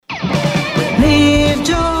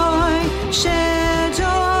Share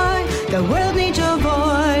joy, the world needs your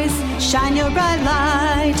voice. Shine your bright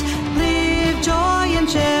light, live joy and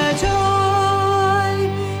share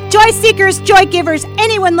joy. Joy seekers, joy givers,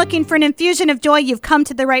 anyone looking for an infusion of joy, you've come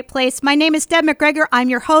to the right place. My name is Deb McGregor. I'm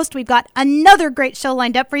your host. We've got another great show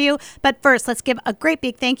lined up for you. But first, let's give a great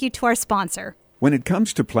big thank you to our sponsor. When it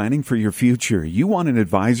comes to planning for your future, you want an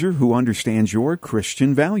advisor who understands your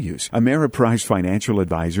Christian values. Ameriprise Financial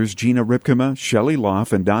Advisors Gina Ripkema, Shelley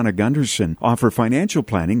Loff, and Donna Gunderson offer financial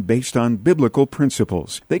planning based on biblical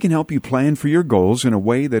principles. They can help you plan for your goals in a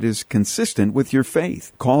way that is consistent with your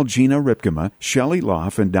faith. Call Gina Ripkema, Shelley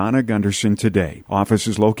Loff, and Donna Gunderson today. Office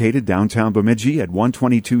is located downtown Bemidji at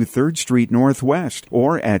 122 3rd Street Northwest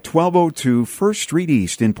or at 1202 1st Street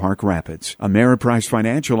East in Park Rapids. Ameriprise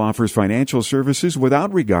Financial offers financial services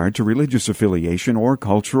without regard to religious affiliation or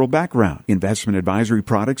cultural background. Investment advisory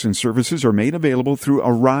products and services are made available through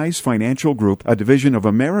Arise Financial Group, a division of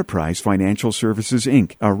Ameriprise Financial Services,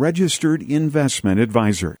 Inc., a registered investment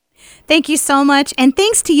advisor. Thank you so much. And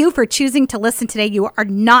thanks to you for choosing to listen today. You are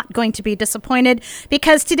not going to be disappointed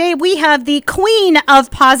because today we have the queen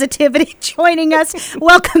of positivity joining us.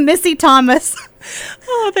 Welcome, Missy Thomas.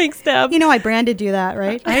 Oh, thanks, Deb. You know I branded you that,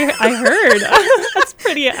 right? I heard.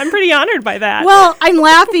 I'm pretty honored by that. Well, I'm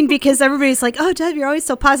laughing because everybody's like, oh, Deb, you're always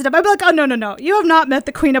so positive. I'm like, oh, no. You have not met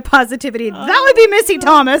the queen of positivity. That would be Missy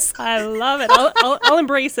Thomas. I love it. I'll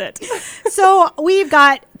embrace it. So we've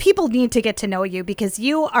got, people need to get to know you because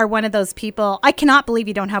you are one of those people. I cannot believe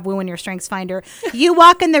you don't have Woo in your Strengths Finder. You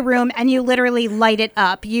walk in the room and you literally light it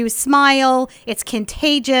up. You smile. It's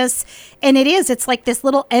contagious. And it's like this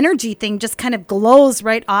little energy thing just kind of glows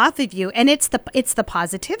right off of you. And it's the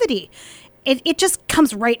positivity. It just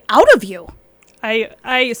comes right out of you.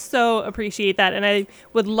 I so appreciate that, and I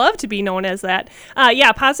would love to be known as that.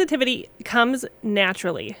 Positivity comes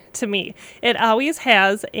naturally to me. It always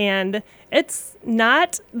has, and it's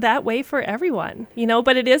not that way for everyone,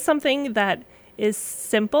 but it is something that is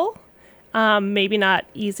simple, maybe not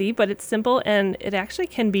easy, but it's simple, and it actually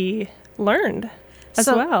can be learned as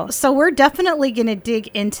well. So we're definitely going to dig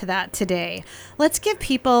into that today. Let's give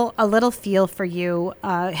people a little feel for you.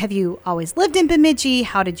 Have you always lived in Bemidji?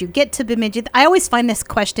 How did you get to Bemidji? I always find this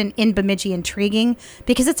question in Bemidji intriguing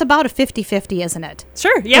because it's about a 50-50, isn't it?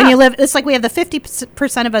 Sure, yeah. When you live, it's like we have the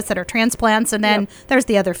 50% of us that are transplants, and then there's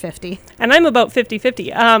the other 50. And I'm about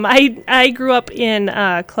 50-50. I grew up in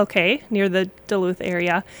Cloquet, near the Duluth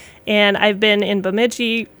area, and I've been in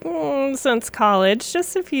Bemidji since college,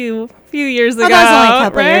 just a few years ago. Oh, that was only a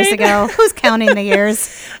couple of years ago. Who's counting the years?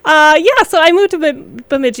 So I moved to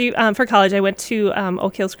Bemidji for college. I went to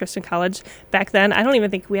Oak Hills Christian College back then. I don't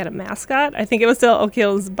even think we had a mascot. I think it was still Oak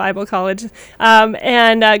Hills Bible College.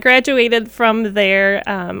 And graduated from there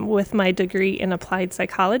with my degree in applied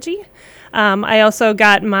psychology. I also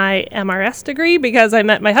got my MRS degree because I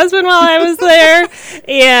met my husband while I was there.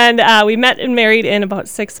 And we met and married in about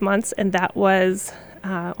 6 months, and that was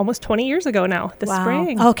almost 20 years ago now, this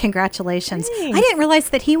spring. Oh, congratulations. Thanks. I didn't realize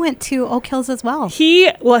that he went to Oak Hills as well.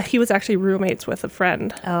 He was actually roommates with a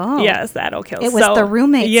friend. Oh. Yes, at Oak Hills. It was the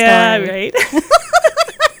roommate story. Yeah, right.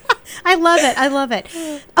 I love it.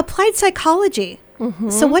 Applied psychology.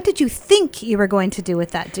 Mm-hmm. So what did you think you were going to do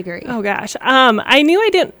with that degree? Oh, gosh. I knew I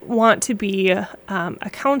didn't want to be a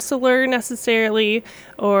counselor necessarily,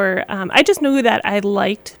 or I just knew that I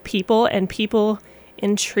liked people and people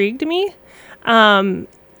intrigued me. And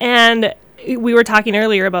we were talking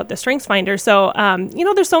earlier about the Strengths Finder. So,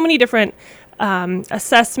 there's so many different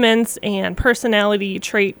assessments and personality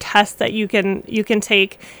trait tests that you can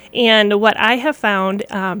take. And what I have found,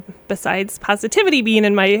 besides positivity being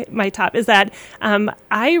in my top, is that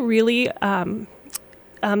I really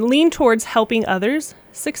lean towards helping others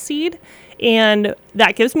succeed. And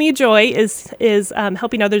that gives me joy is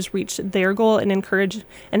helping others reach their goal and encourage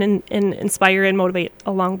and inspire and motivate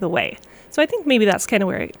along the way. So I think maybe that's kind of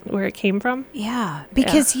where it came from. Yeah,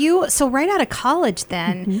 because so right out of college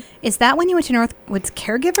then, is that when you went to Northwoods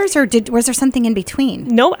Caregivers, or was there something in between?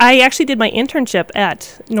 No, I actually did my internship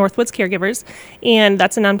at Northwoods Caregivers, and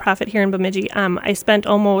that's a nonprofit here in Bemidji. I spent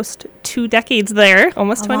almost 2 decades there,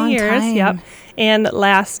 almost 20 years. Time. Yep. And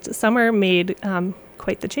last summer made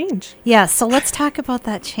quite the change. Yeah, so let's talk about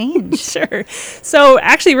that change. Sure. So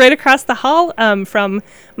actually right across the hall from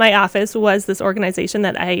my office was this organization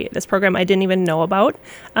this program I didn't even know about,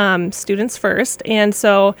 Students First. And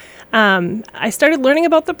so I started learning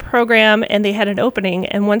about the program, and they had an opening.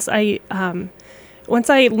 And once I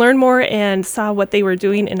learned more and saw what they were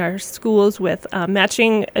doing in our schools with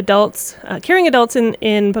matching adults, caring adults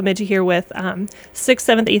in Bemidji here with 6th,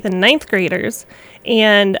 7th, 8th, and 9th graders,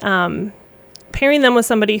 and pairing them with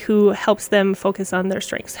somebody who helps them focus on their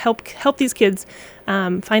strengths, help these kids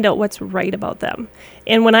find out what's right about them.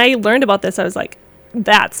 And when I learned about this, I was like,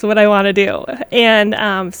 that's what I want to do.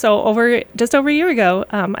 And so just over a year ago,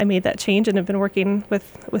 I made that change and have been working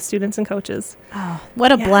with students and coaches. Oh,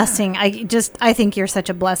 what a blessing. I think you're such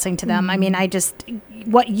a blessing to them. I mean,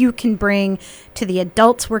 what you can bring to the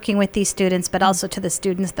adults working with these students, but also to the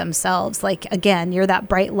students themselves. Like, again, you're that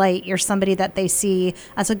bright light. You're somebody that they see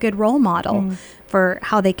as a good role model for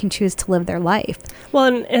how they can choose to live their life.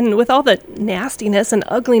 Well, and with all the nastiness and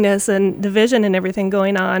ugliness and division and everything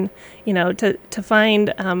going on, to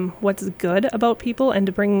find what's good about people and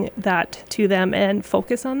to bring that to them and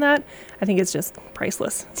focus on that, I think it's just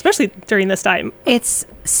priceless, especially during this time. It's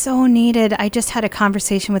so needed. I just had a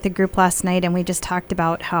conversation with a group last night, and we just talked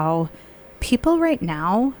about how people right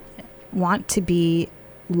now want to be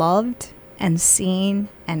loved and seen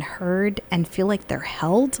and heard and feel like they're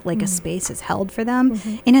held, like a space is held for them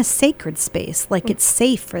in a sacred space, like it's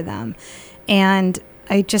safe for them. And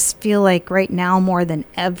I just feel like right now more than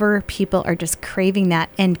ever, people are just craving that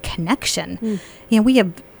and connection. We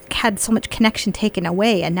have had so much connection taken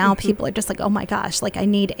away, and now people are just like, oh my gosh, like I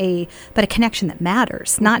need a connection that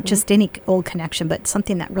matters, not just any old connection, but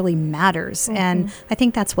something that really matters. And I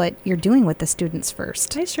think that's what you're doing with the students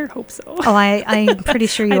first. I sure hope so. Oh, I'm pretty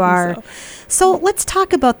sure you are. So let's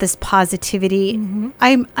talk about this positivity.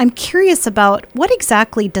 I'm curious about what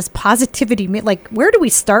exactly does positivity mean? Like, where do we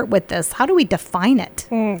start with this? How do we define it?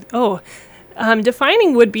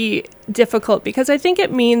 Defining would be difficult because I think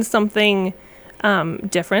it means something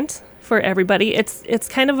different for everybody. It's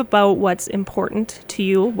kind of about what's important to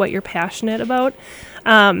you, what you're passionate about.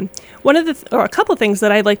 One of a couple of things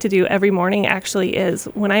that I like to do every morning actually is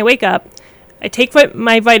when I wake up, I take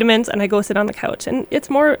my vitamins and I go sit on the couch, and it's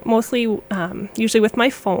mostly usually with my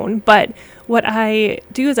phone. But what I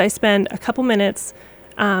do is I spend a couple minutes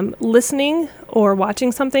listening or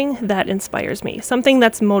watching something that inspires me, something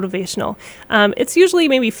that's motivational. It's usually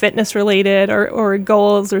maybe fitness related or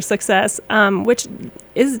goals or success, which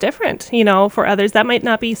is different, for others. That might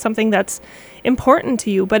not be something that's important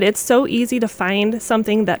to you, but it's so easy to find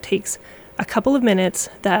something that takes a couple of minutes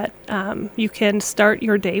that you can start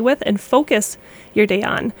your day with and focus your day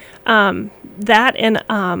on. That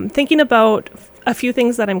and thinking about a few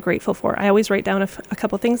things that I'm grateful for. I always write down a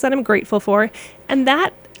couple things that I'm grateful for. And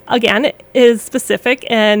that, again, is specific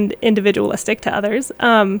and individualistic to others.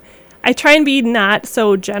 I try and be not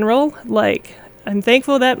so general, like I'm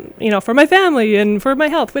thankful that, for my family and for my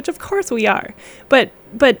health, which of course we are. But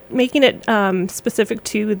making it specific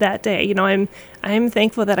to that day. I'm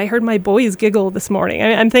thankful that I heard my boys giggle this morning.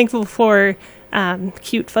 I'm thankful for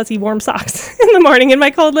cute, fuzzy, warm socks in the morning in my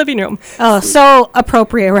cold living room. Oh, so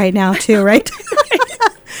appropriate right now too, right?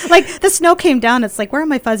 Like the snow came down. It's like, where are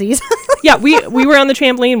my fuzzies? Yeah, we were on the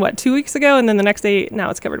trampoline, 2 weeks ago? And then the next day, now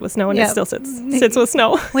it's covered with snow and it still sits with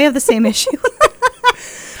snow. We have the same issue.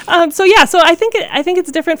 So I think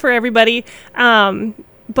it's different for everybody.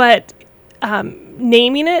 But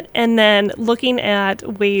naming it and then looking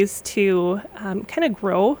at ways to kind of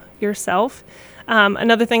grow yourself.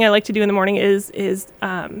 Another thing I like to do in the morning is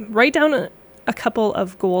write down a couple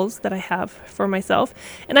of goals that I have for myself.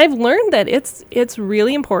 And I've learned that it's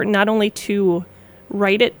really important not only to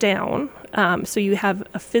write it down, so you have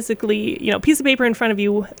a physically, piece of paper in front of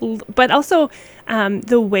you, but also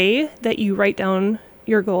the way that you write down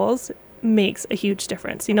your goals makes a huge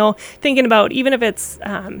difference. Thinking about even if it's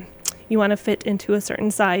you want to fit into a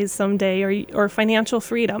certain size someday or financial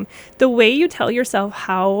freedom, the way you tell yourself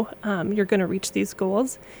how you're going to reach these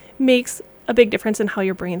goals makes a big difference in how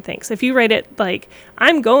your brain thinks. If you write it like,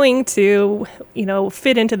 I'm going to,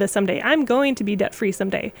 fit into this someday, I'm going to be debt-free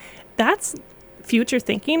someday, that's future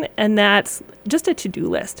thinking, and that's just a to-do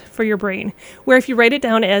list for your brain. Where if you write it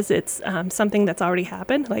down as it's something that's already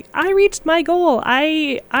happened, like I reached my goal,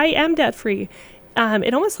 I am debt-free,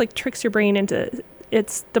 it almost like tricks your brain into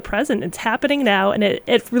it's the present, it's happening now, and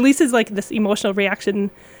it releases like this emotional reaction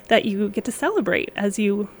that you get to celebrate as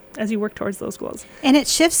you work towards those goals. And it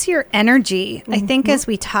shifts your energy. I think as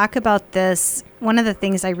we talk about this, one of the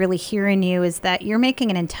things I really hear in you is that you're making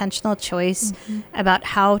an intentional choice about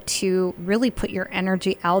how to really put your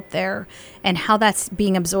energy out there and how that's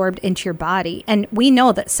being absorbed into your body. And we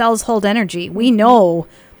know that cells hold energy. We know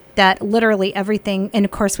that literally everything, and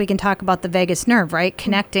of course we can talk about the vagus nerve, right?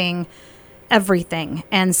 Connecting everything.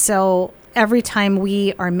 And so every time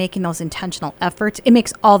we are making those intentional efforts, it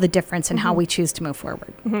makes all the difference in how we choose to move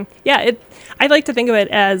forward. Yeah, I like to think of it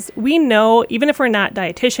as we know, even if we're not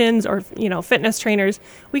dietitians or, fitness trainers,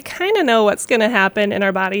 we kind of know what's going to happen in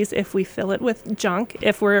our bodies if we fill it with junk,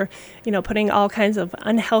 if we're, putting all kinds of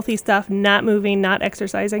unhealthy stuff, not moving, not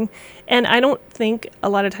exercising. And I don't think a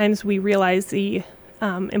lot of times we realize the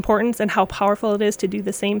importance and how powerful it is to do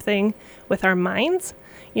the same thing with our minds.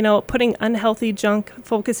 Putting unhealthy junk,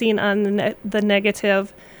 focusing on the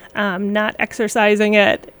negative, not exercising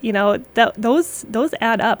it, those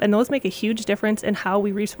add up, and those make a huge difference in how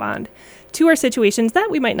we respond to our situations that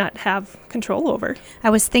we might not have control over. I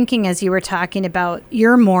was thinking as you were talking about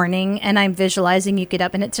your morning, and I'm visualizing you get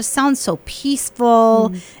up, and it just sounds so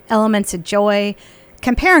peaceful, elements of joy.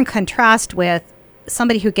 Compare and contrast with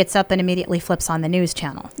somebody who gets up and immediately flips on the news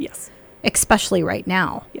channel. Yes. Especially right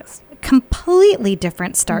now. Yes. Completely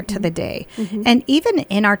different start to the day. And even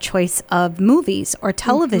in our choice of movies or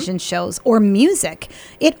television shows or music,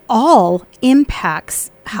 it all impacts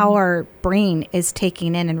how our brain is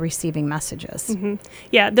taking in and receiving messages.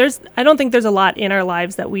 Yeah, I don't think there's a lot in our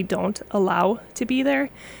lives that we don't allow to be there.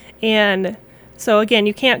 And so again,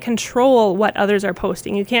 you can't control what others are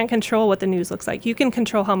posting. You can't control what the news looks like. You can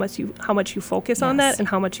control how much you focus on that and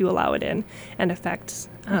how much you allow it in and affect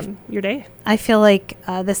your day. I feel like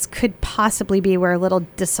this could possibly be where a little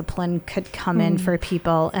discipline could come in for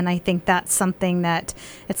people. And I think that's something that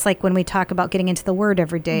it's like when we talk about getting into the Word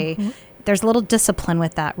every day, there's a little discipline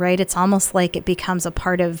with that, right? It's almost like it becomes a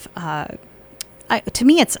part of to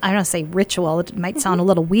me, it's, I don't want to say ritual. It might sound a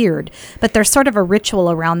little weird, but there's sort of a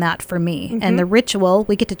ritual around that for me. And the ritual,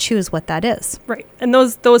 we get to choose what that is. Right. And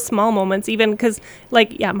those small moments, even because,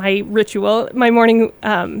 my ritual, my morning,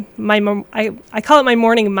 I call it my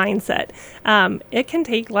morning mindset. It can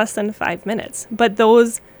take less than 5 minutes, but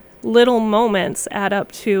those little moments add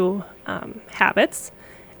up to habits,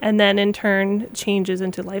 and then in turn changes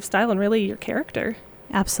into lifestyle and really your character.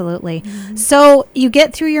 Absolutely. So you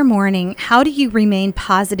get through your morning. How do you remain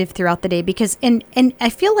positive throughout the day? Because, and I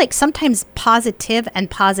feel like sometimes positive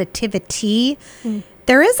and positivity,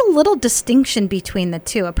 there is a little distinction between the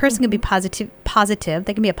two. A person can be positive.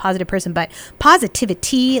 They can be a positive person, but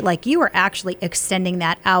positivity, like you are actually extending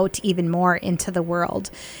that out even more into the world.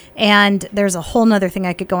 And there's a whole nother thing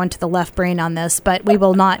I could go into the left brain on this, but we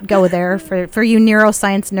will not go there for you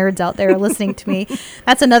neuroscience nerds out there listening to me.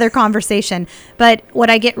 That's another conversation. But what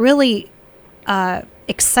I get really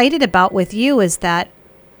excited about with you is that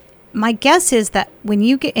my guess is that when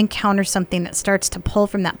you encounter something that starts to pull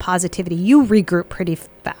from that positivity, you regroup pretty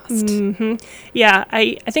fast. Yeah,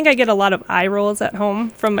 I think I get a lot of eye rolls at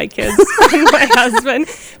home from my kids and my husband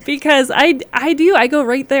because I go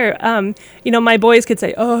right there. My boys could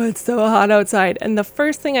say, "Oh, it's so hot outside," and the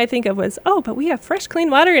first thing I think of was, "Oh, but we have fresh, clean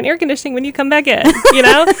water and air conditioning when you come back in,"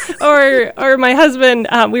 or my husband.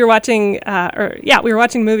 We were watching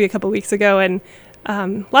a movie a couple weeks ago, and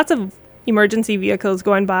lots of emergency vehicles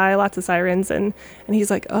going by, lots of sirens, and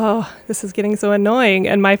he's like, "Oh, this is getting so annoying."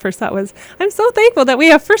 And my first thought was, I'm so thankful that we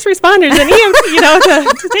have first responders and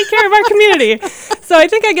EMT, to take care of our community. So I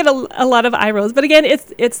think I get a lot of eye rolls, but again,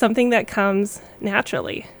 it's something that comes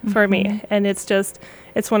naturally for me, and it's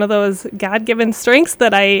one of those God-given strengths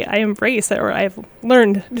that I embrace, or I've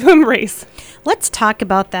learned to embrace. Let's talk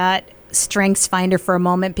about that Strengths Finder for a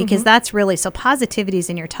moment, because that's really, so positivity is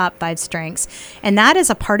in your top 5 strengths, and that is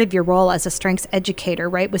a part of your role as a strengths educator,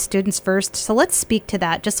 right, with Students First. So let's speak to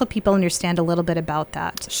that just so people understand a little bit about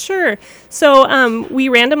that. Sure. So we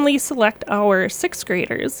randomly select our 6th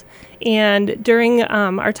graders, and during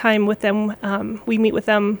our time with them, we meet with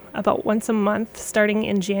them about once a month starting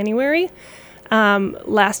in January.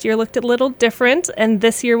 Last year looked a little different, and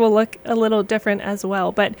this year will look a little different as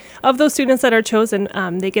well. But of those students that are chosen,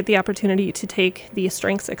 they get the opportunity to take the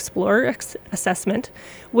Strengths Explorer assessment,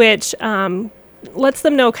 which lets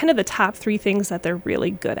them know kind of the top 3 things that they're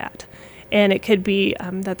really good at. And it could be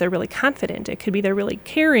that they're really confident. It could be they're really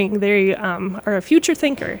caring. They are a future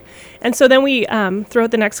thinker. And so then we,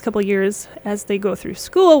 throughout the next couple of years, as they go through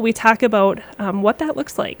school, we talk about what that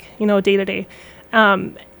looks like, day to day.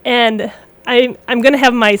 And I'm going to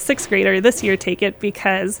have my 6th grader this year take it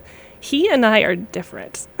because he and I are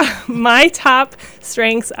different. My top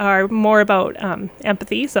strengths are more about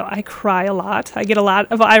empathy, so I cry a lot. I get a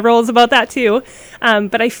lot of eye rolls about that too,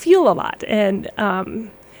 but I feel a lot, and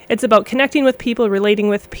it's about connecting with people, relating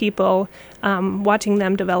with people, watching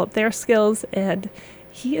them develop their skills, and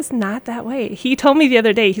he is not that way. He told me the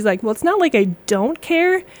other day, he's like, "Well, it's not like I don't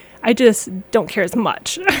care. I just don't care as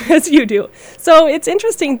much as you do. So it's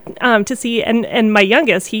interesting to see. And my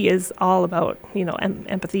youngest, he is all about,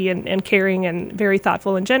 empathy and caring and very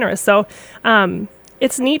thoughtful and generous. So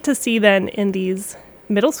it's neat to see then in these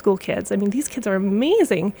middle school kids. I mean, these kids are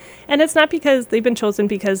amazing. And it's not because they've been chosen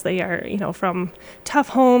because they are, from tough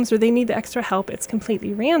homes or they need the extra help. It's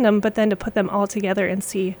completely random. But then to put them all together and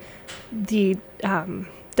see the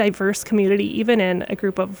diverse community, even in a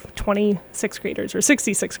group of 26 graders or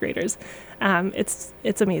 66 graders,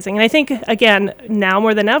 it's amazing. And I think, again, now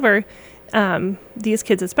more than ever, these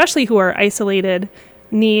kids, especially who are isolated,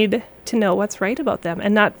 need to know what's right about them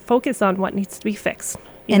and not focus on what needs to be fixed.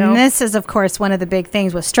 And this is, of course, one of the big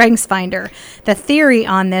things with StrengthsFinder. The theory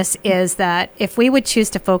on this is that if we would choose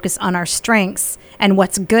to focus on our strengths and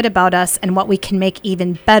what's good about us and what we can make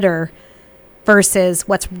even better versus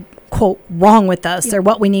what's, quote, wrong with us or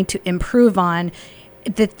what we need to improve on,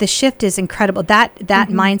 the shift is incredible. That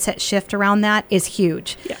mindset shift around that is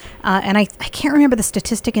huge. Yeah. And I can't remember the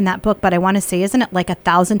statistic in that book, but I want to say, isn't it like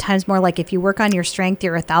 1,000 times more? Like if you work on your strength,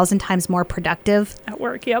 you're 1,000 times more productive At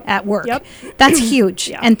work, yep. At work. Yep. That's huge.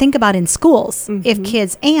 Yeah. And think about in schools,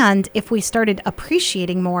 if we started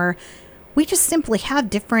appreciating more, we just simply have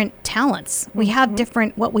different talents. We have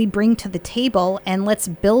different, what we bring to the table, and let's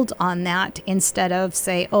build on that instead of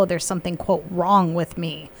say, oh, there's something, quote, wrong with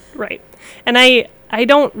me. Right. And I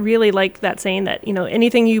don't really like that saying that,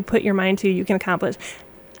 anything you put your mind to, you can accomplish.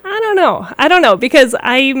 I don't know because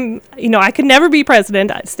I could never be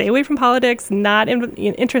president. I stay away from politics, not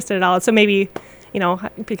interested at all. So maybe,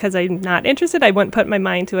 because I'm not interested, I wouldn't put my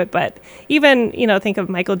mind to it. But even, think of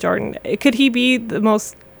Michael Jordan. Could he be the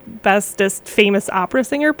most bestest famous opera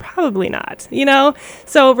singer? Probably not,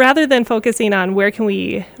 So rather than focusing on where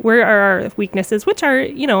are our weaknesses, which are,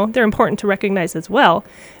 they're important to recognize as well,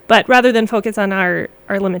 but rather than focus on our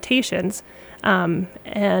limitations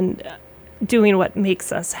and doing what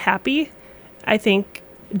makes us happy, I think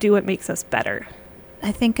do what makes us better.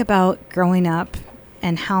 I think about growing up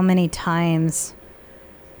and how many times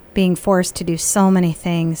being forced to do so many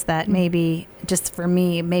things that maybe just for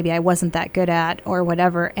me, maybe I wasn't that good at or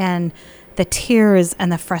whatever. And the tears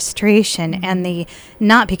and the frustration and the,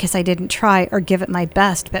 not because I didn't try or give it my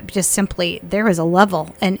best, but just simply there was a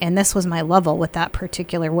level and this was my level with that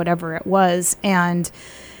particular, whatever it was. And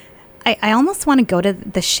I almost want to go to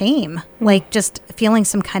the shame, like just feeling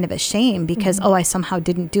some kind of a shame because, I somehow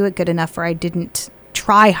didn't do it good enough or I didn't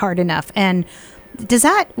try hard enough. And does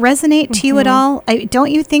that resonate to you at all? Don't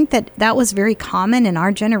you think that was very common in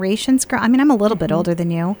our generations? I mean, I'm a little bit older than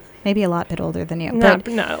you, maybe a lot bit older than you. Not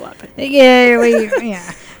a lot. But.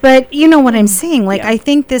 Yeah. But you know what I'm saying? Like, I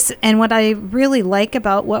think this, and what I really like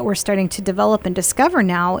about what we're starting to develop and discover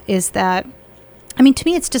now is that, I mean, to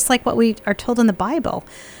me, it's just like what we are told in the Bible.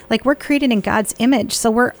 Like, we're created in God's image,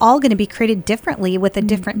 so we're all going to be created differently with a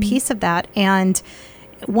different piece of that. And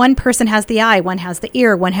one person has the eye, one has the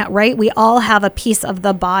ear, right? We all have a piece of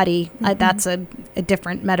the body. That's a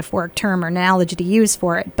different metaphoric term or analogy to use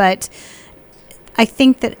for it. But I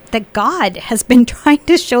think that God has been trying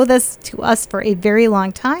to show this to us for a very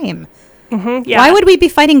long time. Yeah. Why would we be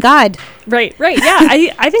fighting God? Right.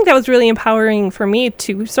 Yeah. I think that was really empowering for me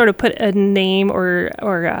to sort of put a name or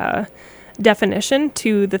a definition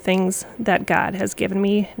to the things that God has given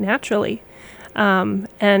me naturally,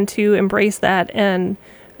 and to embrace that and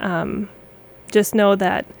just know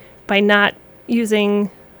that by not using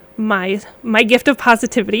my gift of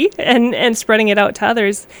positivity and spreading it out to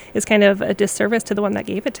others is kind of a disservice to the one that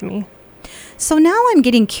gave it to me. So now I'm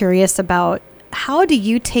getting curious about, how do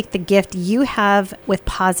you take the gift you have with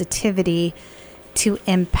positivity to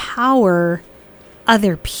empower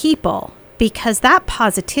other people? Because that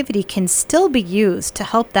positivity can still be used to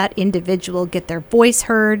help that individual get their voice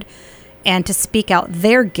heard and to speak out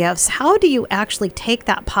their gifts. How do you actually take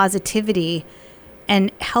that positivity and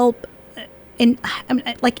help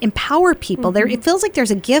empower people? There, it feels like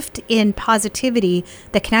there's a gift in positivity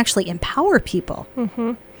that can actually empower people.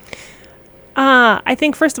 I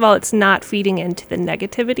think, first of all, it's not feeding into the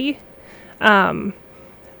negativity.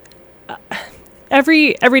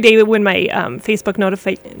 Every day when my Facebook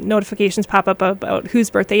notifications pop up about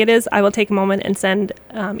whose birthday it is, I will take a moment and send,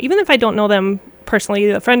 even if I don't know them personally,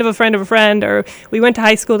 a friend of a friend of a friend, or we went to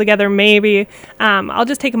high school together, maybe, I'll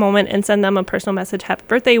just take a moment and send them a personal message, happy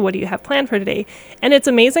birthday, what do you have planned for today? And it's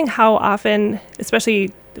amazing how often,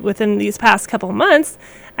 especially within these past couple of months,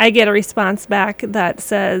 I get a response back that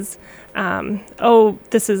says, oh,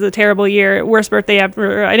 this is a terrible year, worst birthday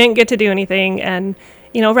ever, I didn't get to do anything. And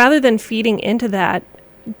rather than feeding into that,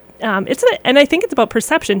 and I think it's about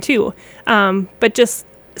perception too, but just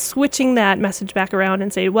switching that message back around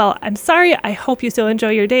and say, well, I'm sorry. I hope you still enjoy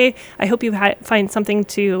your day. I hope you find something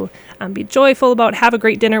to be joyful about. Have a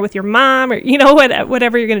great dinner with your mom, or,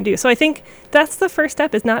 whatever you're going to do. So I think that's the first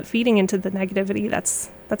step, is not feeding into the negativity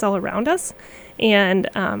that's all around us. And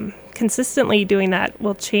consistently doing that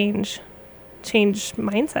will change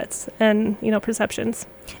mindsets and, perceptions.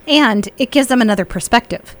 And it gives them another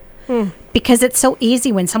perspective. Because it's so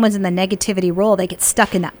easy when someone's in the negativity role, they get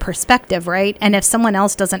stuck in that perspective, right? And if someone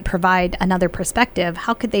else doesn't provide another perspective,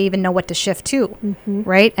 how could they even know what to shift to,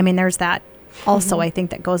 right? I mean, there's that also, I think,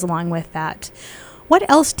 that goes along with that. What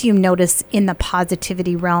else do you notice in the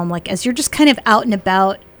positivity realm? Like, as you're just kind of out and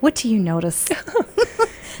about, what do you notice?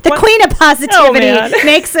 The queen of positivity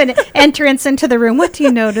makes an entrance into the room. What do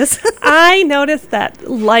you notice? I notice that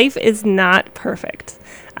life is not perfect.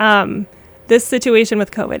 This situation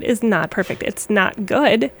with COVID is not perfect. It's not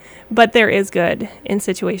good, but there is good in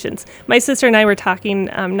situations. My sister and I were talking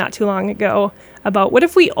not too long ago about what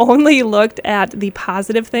if we only looked at the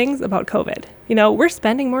positive things about COVID. We're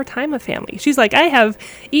spending more time with family. She's like, I have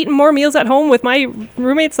eaten more meals at home with my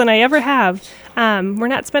roommates than I ever have. We're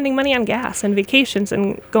not spending money on gas and vacations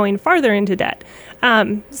and going farther into debt.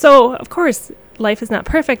 So, of course, life is not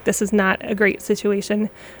perfect. This is not a great situation.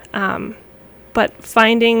 But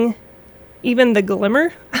finding even the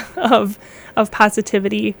glimmer of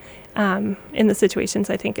positivity in the situations,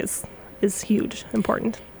 I think is huge,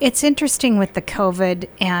 important. It's interesting with the COVID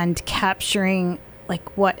and capturing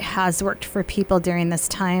like what has worked for people during this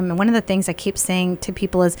time. And one of the things I keep saying to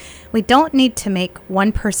people is we don't need to make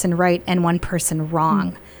one person right and one person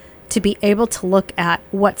wrong to be able to look at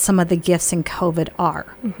what some of the gifts in COVID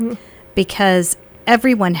are. Because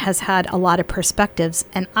everyone has had a lot of perspectives.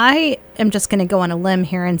 And I am just going to go on a limb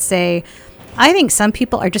here and say, I think some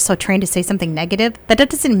people are just so trained to say something negative that it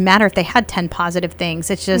doesn't matter if they had 10 positive things.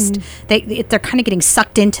 It's just they're kind of getting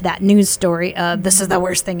sucked into that news story of this is the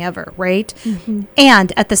worst thing ever, right?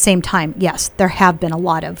 And at the same time, yes, there have been a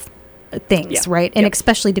lot of things, right? And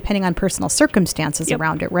especially depending on personal circumstances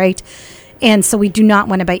around it, right? And so we do not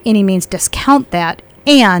want to by any means discount that.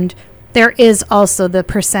 And there is also the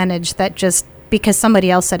percentage that just because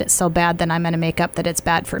somebody else said it's so bad, then I'm going to make up that it's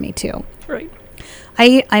bad for me too. Right.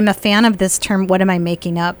 I'm a fan of this term, what am I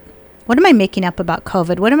making up? What am I making up about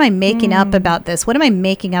COVID? What am I making up about this? What am I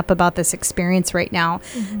making up about this experience right now?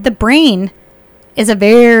 The brain is a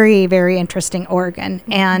very, very interesting organ,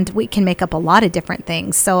 and we can make up a lot of different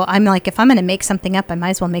things. So I'm like, if I'm going to make something up, I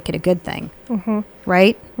might as well make it a good thing.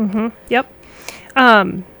 Right? Yep.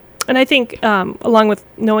 And I think along with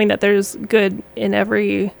knowing that there's good in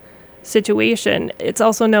every situation, it's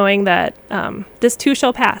also knowing that this too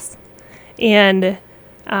shall pass. And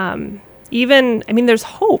there's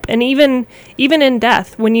hope. And even in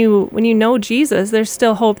death, when you know Jesus, there's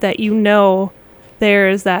still hope that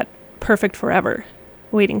there's that perfect forever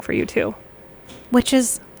waiting for you too. Which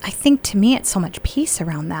is, I think, to me, it's so much peace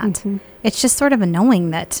around that. It's just sort of a knowing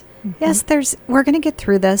that, yes, we're going to get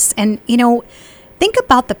through this. And, think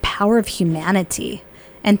about the power of humanity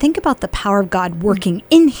and think about the power of God working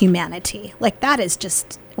in humanity. Like that is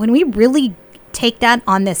just, when we really take that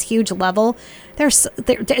on this huge level, there was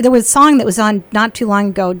a song that was on not too long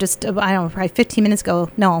ago, just, I don't know, probably 15 minutes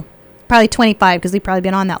ago. No, probably 25 because we've probably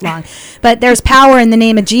been on that long. But there's power in the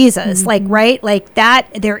name of Jesus, like, right? Like that,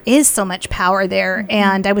 there is so much power there.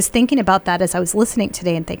 And I was thinking about that as I was listening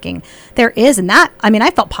today and thinking there is, and that,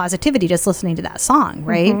 I felt positivity just listening to that song,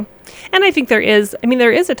 right? And I think there is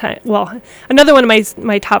a time. Well, another one of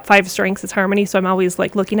my top 5 strengths is harmony. So I'm always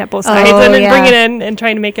like looking at both sides and then bringing it in and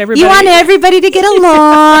trying to make everybody. You want everybody to get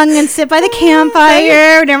along and sit by the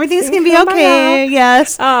campfire and everything's going to be okay.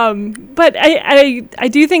 Yes. But I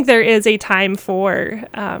do think there is a time for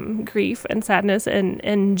grief and sadness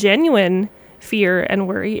and genuine fear and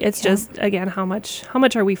worry. It's just, again, how much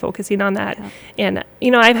are we focusing on that? And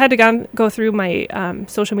I've had to go through my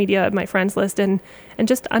social media, my friends list, and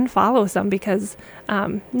just unfollow some because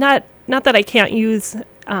not that I can't use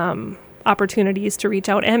opportunities to reach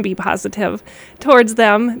out and be positive towards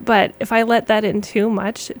them, but if I let that in too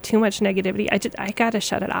much negativity, I gotta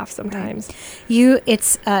shut it off sometimes.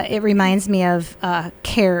 It reminds me of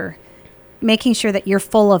care, making sure that you're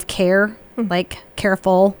full of care. Like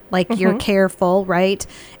careful, like you're careful, right?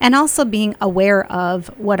 And also being aware of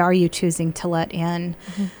what are you choosing to let in.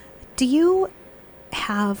 Do you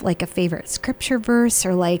have like a favorite scripture verse,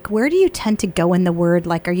 or like where do you tend to go in the word?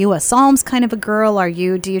 Like, are you a Psalms kind of a girl?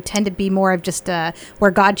 Do you tend to be more of just where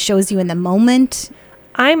God shows you in the moment?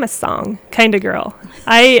 I'm a song kind of girl.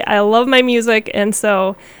 I love my music, and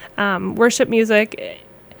so worship music,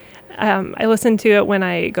 I listen to it when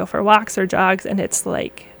I go for walks or jogs, and it's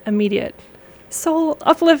like immediate so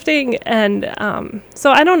uplifting. And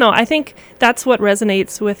so I don't know. I think that's what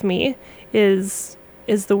resonates with me is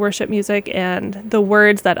the worship music and the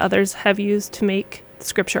words that others have used to make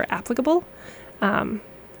Scripture applicable.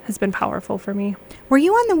 Has been powerful for me. Were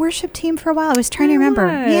you on the worship team for a while? I was trying to remember.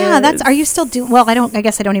 Yeah, are you still doing? Well, I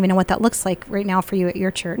guess I don't even know what that looks like right now for you at your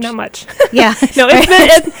church. Not much. Yeah. No,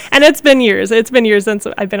 it's been years. It's been years since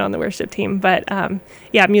I've been on the worship team. But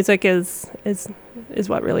yeah, music is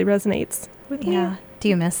what really resonates with me. Yeah. Do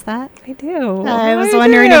you miss that? I do. I was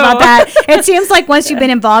wondering about that. It seems like once you've been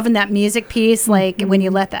involved in that music piece, like when you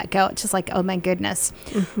let that go, it's just like, oh my goodness.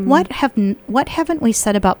 Mm-hmm. What haven't we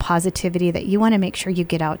said about positivity that you want to make sure you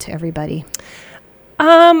get out to everybody?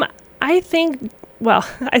 I think, well,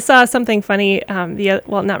 I saw something funny.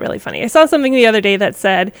 Not really funny. I saw something the other day that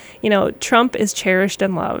said, Trump is cherished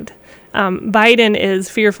and loved. Biden is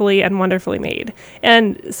fearfully and wonderfully made.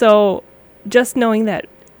 And so just knowing that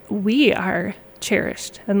we are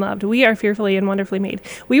cherished and loved. We are fearfully and wonderfully made.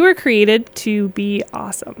 We were created to be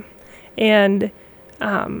awesome. And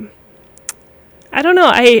I don't know.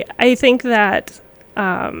 I think that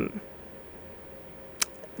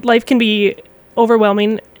life can be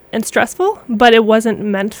overwhelming and stressful, but it wasn't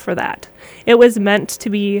meant for that. It was meant to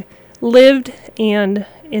be lived and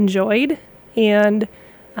enjoyed, and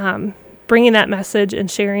bringing that message and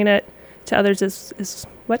sharing it to others is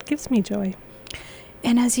what gives me joy.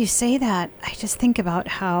 And as you say that, I just think about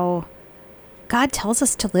how God tells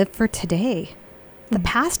us to live for today. The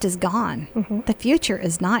past is gone. Mm-hmm. The future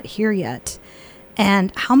is not here yet.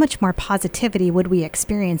 And how much more positivity would we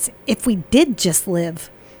experience if we did just live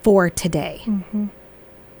for today? Mm-hmm.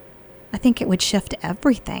 I think it would shift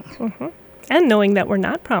everything. Mm-hmm. And knowing that we're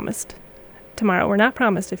not promised tomorrow. We're not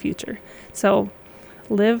promised a future. So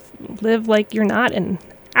live like you're not, and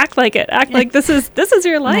act like it. Act like this is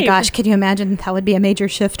your life. Oh my gosh, can you imagine? That would be a major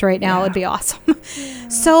shift right now. Yeah. It would be awesome. Yeah.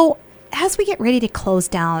 So as we get ready to close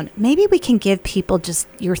down, maybe we can give people just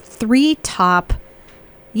your 3 top.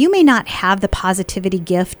 You may not have the positivity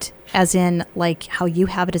gift as in like how you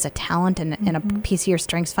have it as a talent and a piece of your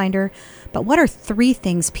Strengths Finder, but what are 3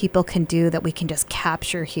 things people can do that we can just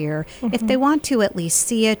capture here if they want to at least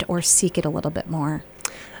see it or seek it a little bit more?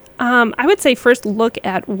 I would say first look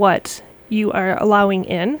at what you are allowing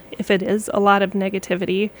in. If it is a lot of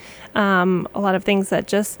negativity, a lot of things that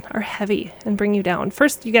just are heavy and bring you down.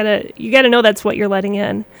 First, you gotta know that's what you're letting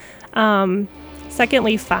in.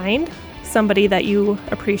 Secondly, find somebody that you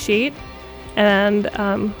appreciate and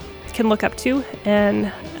can look up to,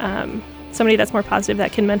 and somebody that's more positive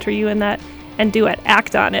that can mentor you in that, and do it.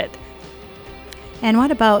 Act on it. And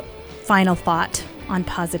what about final thought on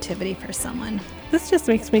positivity for someone? This just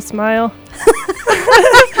makes me smile.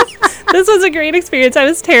 This was a great experience. I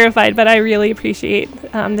was terrified, but I really appreciate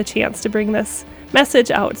the chance to bring this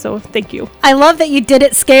message out. So thank you. I love that you did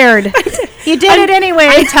it scared. You did it anyway.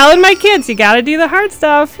 I'm telling my kids, you got to do the hard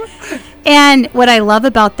stuff. And what I love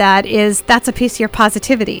about that is that's a piece of your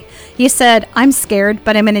positivity. You said, I'm scared,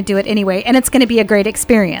 but I'm going to do it anyway. And it's going to be a great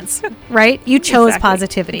experience, right? You chose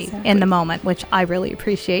positivity in the moment, which I really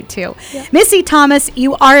appreciate too. Yeah. Missy Thomas,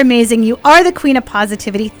 you are amazing. You are the queen of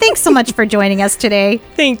positivity. Thanks so much for joining us today.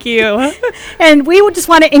 Thank you. And we would just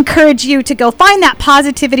want to encourage you to go find that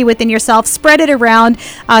positivity within yourself, spread it around.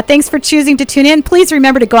 Thanks for choosing to tune in. Please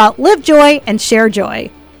remember to go out, live joy, and share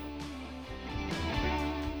joy.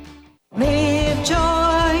 Live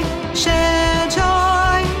joy, share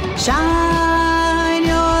joy, shine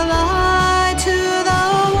your light to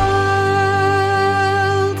the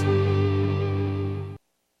world.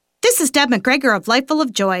 This is Deb McGregor of Life Full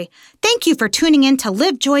of Joy. Thank you for tuning in to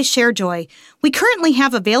Live Joy, Share Joy. We currently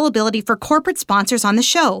have availability for corporate sponsors on the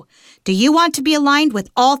show. Do you want to be aligned with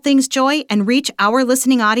all things joy and reach our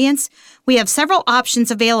listening audience? We have several options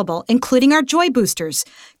available, including our Joy Boosters.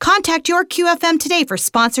 Contact your QFM today for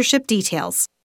sponsorship details.